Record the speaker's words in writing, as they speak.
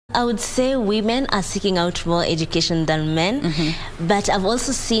I would say women are seeking out more education than men, but I've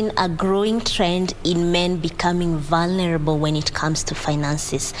also seen a growing trend in men becoming vulnerable when it comes to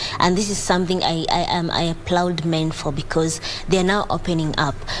finances. And this is something I applaud men for, because they're now opening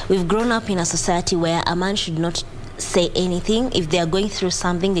up. We've grown up in a society where a man should not say anything. If they are going through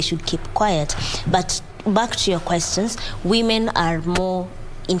something, they should keep quiet. But back to your questions, women are more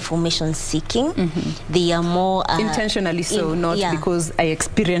information seeking. They are more intentionally so, not because I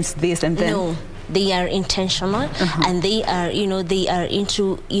experienced this and then. No, they are intentional, and they are, they are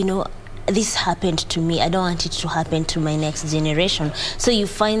into, this happened to me, I don't want it to happen to my next generation. So you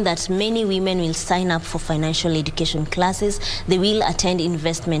find that many women will sign up for financial education classes, they will attend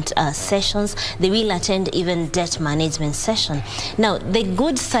investment sessions, they will attend even debt management session. Now, the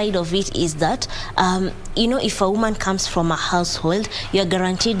good side of it is that, if a woman comes from a household, you're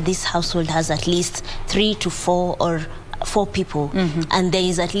guaranteed this household has at least 3 to 4 or 4 people, and there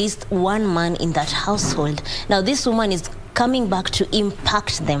is at least one man in that household. Now, this woman is coming back to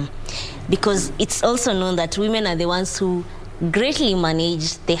impact them, because it's also known that women are the ones who greatly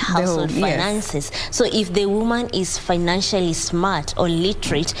manage the household finances. So if the woman is financially smart or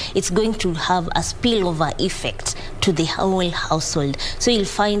literate, it's going to have a spillover effect to the whole household. So you'll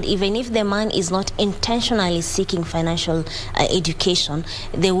find even if the man is not intentionally seeking financial education,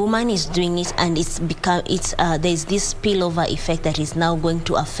 the woman is doing it, and there's this spillover effect that is now going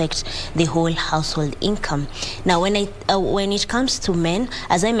to affect the whole household income. Now, when it comes to men,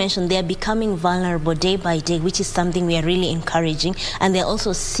 as I mentioned, they are becoming vulnerable day by day, which is something we are really encouraging, and they're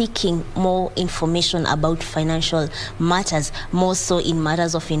also seeking more information about financial matters, more so in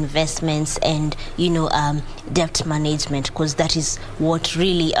matters of investments and debt management, because that is what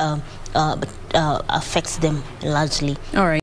really affects them largely. All right.